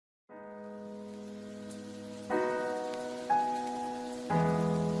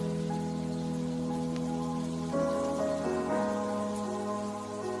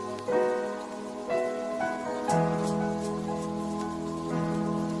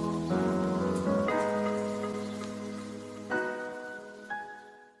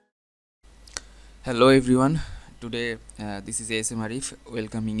Hello everyone. Today this is ASM Arif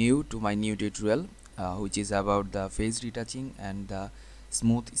welcoming you to my new tutorial which is about the face retouching and the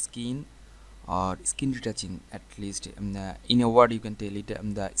smooth skin or skin retouching, at least in a word you can tell it,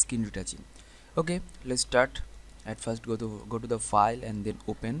 the skin retouching. Okay, let's start. At first go to the file and then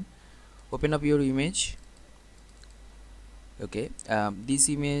open up your image. Okay, this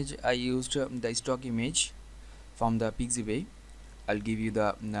image I used the stock image from the Pixabay. I'll give you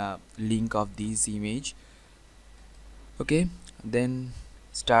the link of this image. Okay, then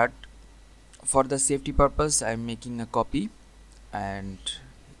start. For the safety purpose I'm making a copy, and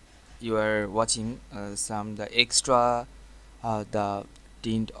you are watching some the extra the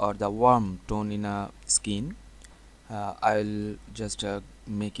tint or the warm tone in a skin. I'll just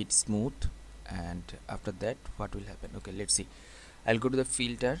make it smooth, and after that what will happen? Okay, let's see. I'll go to the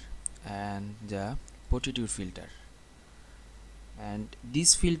filter and the potential filter, and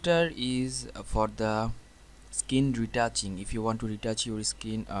this filter is for the skin retouching. If you want to retouch your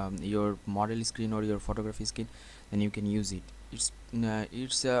skin, your model skin or your photography skin, then you can use it. It's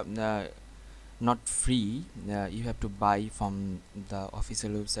not free. You have to buy from the official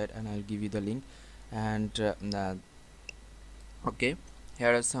website, and I'll give you the link. And okay,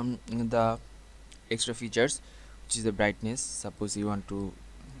 here are some the extra features, which is the brightness. Suppose you want to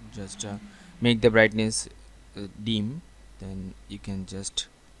just make the brightness dim, then you can just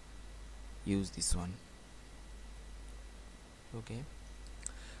use this one. Okay,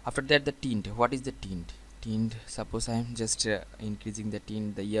 after that the tint. What is the tint? Suppose I am just increasing the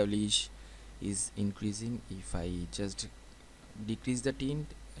tint, the yellowish is increasing. If I just decrease the tint,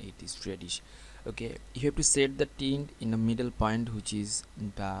 it is reddish. Okay, you have to set the tint in the middle point, which is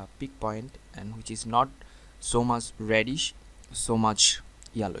the peak point, and which is not so much reddish, so much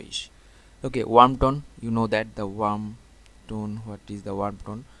yellowish. Okay, warm tone, you know that the warm tone. What is the warm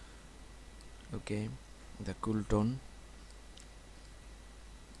tone? Okay, the cool tone.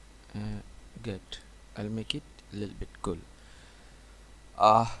 Good, I'll make it a little bit cool.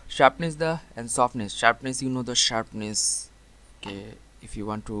 Sharpness the and softness. Sharpness, you know the sharpness. Okay, if you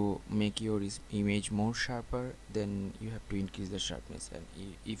want to make your image more sharper, then you have to increase the sharpness, and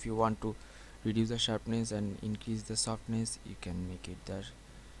if you want to reduce the sharpness and increase the softness, you can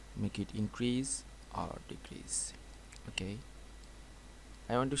make it increase or decrease. Okay,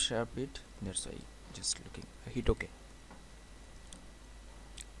 I want to sharp it, that's why just looking. I hit OK.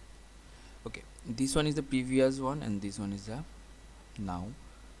 Okay, this one is the previous one, and this one is the now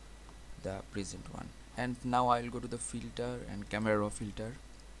the present one. And now I'll go to the filter and camera raw filter,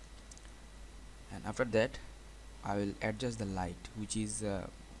 and after that I will adjust the light, which is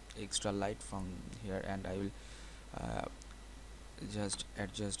extra light from here, and I will uh, just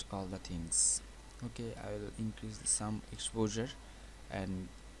adjust all the things. Okay, I will increase some exposure and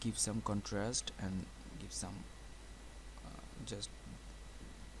give some contrast, and give some just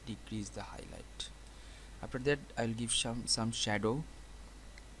decrease the highlight. After that I'll give some shadow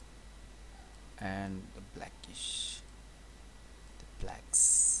and the blackish, the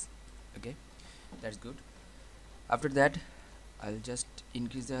blacks. Okay, that's good. After that I'll just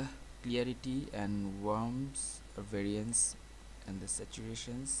increase the clarity and warmth or variance, and the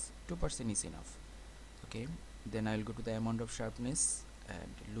saturations 2% is enough. Okay, then I'll go to the amount of sharpness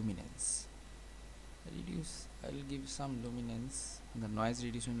and luminance. Reduce, I'll give some luminance. The noise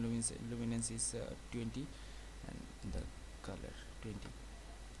reduction luminance is 20, and the color 20.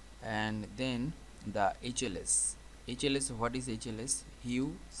 And then the HLS, what is HLS?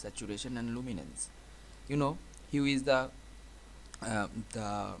 Hue, saturation and luminance. You know, hue is the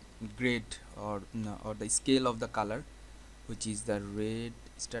grade, or no, or the scale of the color, which is the red,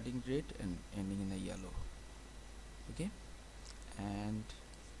 starting red and ending in a yellow. Okay, and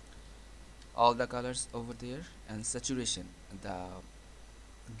all the colors over there. And saturation, the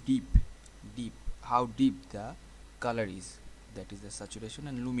deep deep how deep the color is, that is the saturation.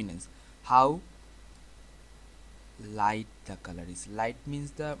 And luminance, how light the color is. Light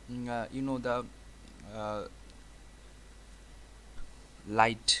means the you know the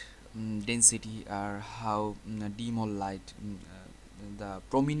light density, or how dim or light, the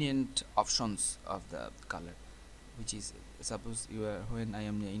prominent options of the color, which is, suppose you are, when I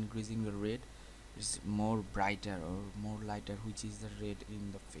am increasing the red, it's more brighter or more lighter, which is the red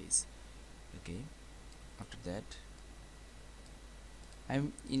in the face. Okay, after that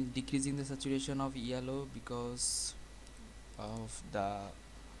I'm in decreasing the saturation of yellow, because of the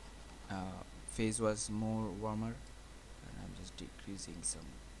face was more warmer, and I'm just decreasing some.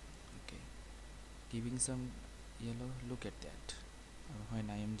 Okay, giving some yellow. Look at that. When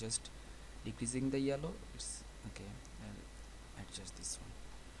I am just decreasing the yellow, it's okay. I'll adjust this one.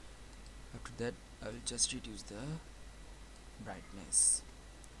 After that I will just reduce the brightness.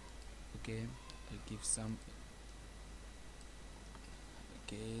 Okay, I'll give some.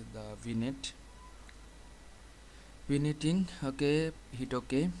 Okay, the vignetting. Okay, hit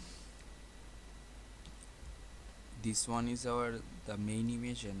OK. This one is our the main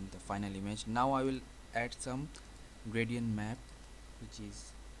image and the final image. Now I will add some gradient map, which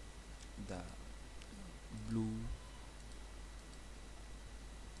is the blue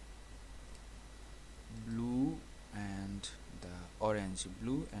and the orange,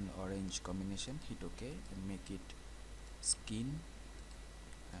 blue and orange combination. Hit OK and make it skin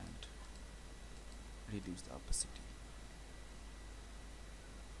and reduce the opacity.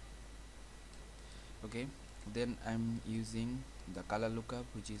 Okay, then I'm using the color lookup,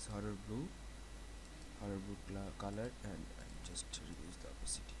 which is horror blue color, and I just reduce the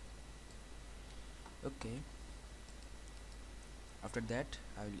opacity. Okay, after that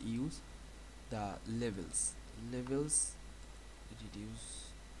I will use the levels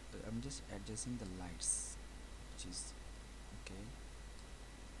reduce. I'm just adjusting the lights, which is okay.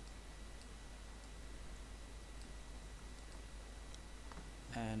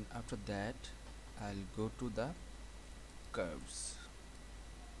 And after that I'll go to the curves,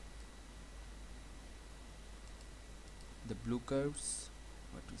 the blue curves.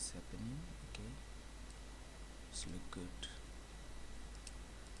 What is happening? Okay, it's look good.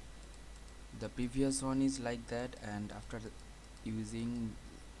 The previous one is like that, and after using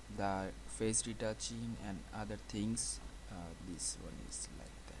the face retouching and other things, this one is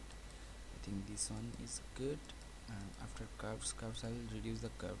like that. I think this one is good. After curves I will reduce the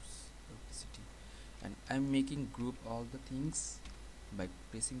curves opacity, and I'm making group all the things by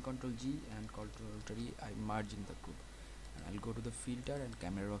pressing Ctrl G and Ctrl D. I merge in the group, and I'll go to the filter and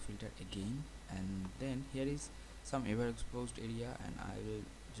camera raw filter again, and then here is some ever exposed area, and I will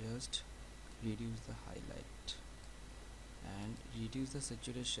just reduce the highlight and reduce the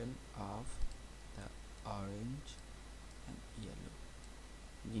saturation of the orange and yellow,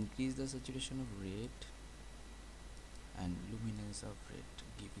 increase the saturation of red and luminance of red,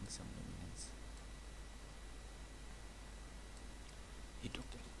 giving some luminance. Hit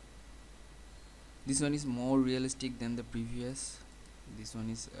OK. This one is more realistic than the previous. This one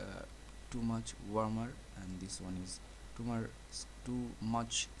is too much warmer, and this one is too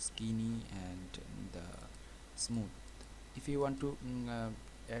much skinny and the smooth. If you want to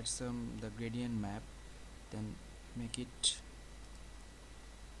add some the gradient map, then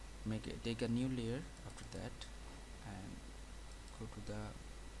take a new layer after that and go to the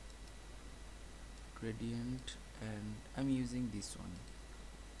gradient, and I'm using this one,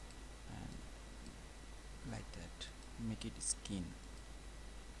 and like that, make it skin.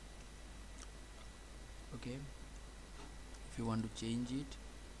 Okay, if you want to change it,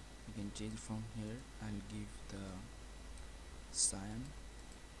 you can change from here. I'll give the cyan,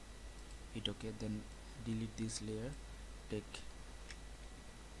 hit OK, then delete this layer, take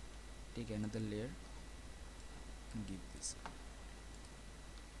another layer and give this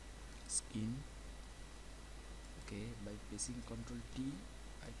skin. Okay, by pressing Ctrl T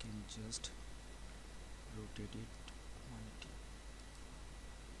I can just rotate it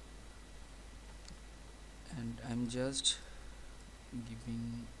 180, and I'm just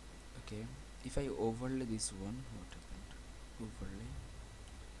giving. Okay, if I overlay this one, what happened? Overlay,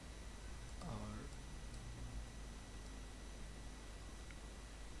 or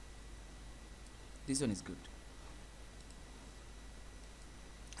this one is good.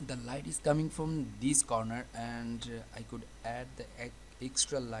 The light is coming from this corner, and I could add the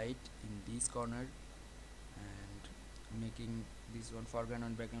extra light in this corner and making this one foreground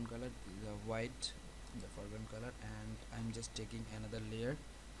and background color, the white, the foreground color, and I'm just taking another layer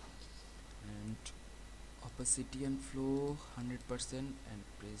and opacity and flow 100% and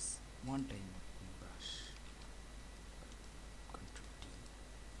press one time in brush, Ctrl T,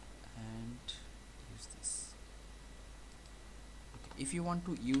 and use this. Okay, if you want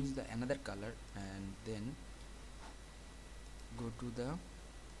to use the another color, and then go to the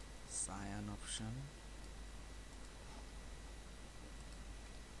cyan option,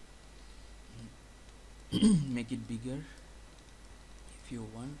 make it bigger if you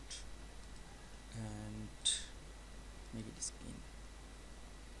want, and make it skin.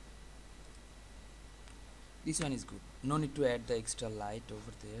 This one is good, no need to add the extra light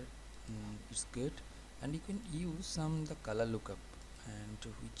over there. It's good, and you can use some the color lookup, and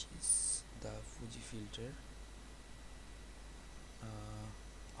which is the Fuji filter,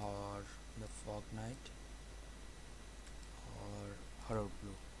 or the fog night, or horror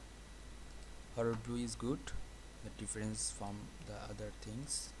blue. Horror blue is good, the difference from the other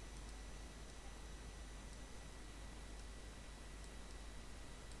things.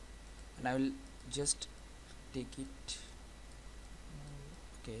 and I will just take it.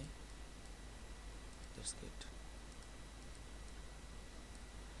 Okay, that's good.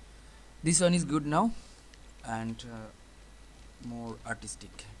 This one is good now, and more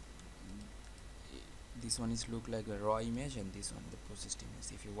artistic. This one is look like a raw image, and this one the processed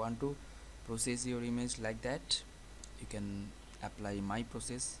image. If you want to process your image like that, you can apply my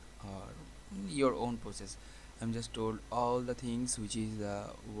process or your own process. I'm just told all the things which is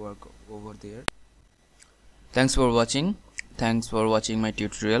work over there. Thanks for watching. Thanks for watching my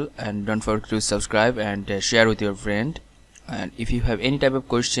tutorial, and don't forget to subscribe and share with your friend. And if you have any type of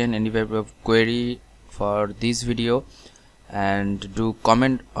question, any type of query for this video, and do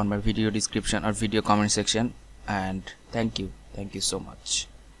comment on my video description or video comment section. And thank you so much.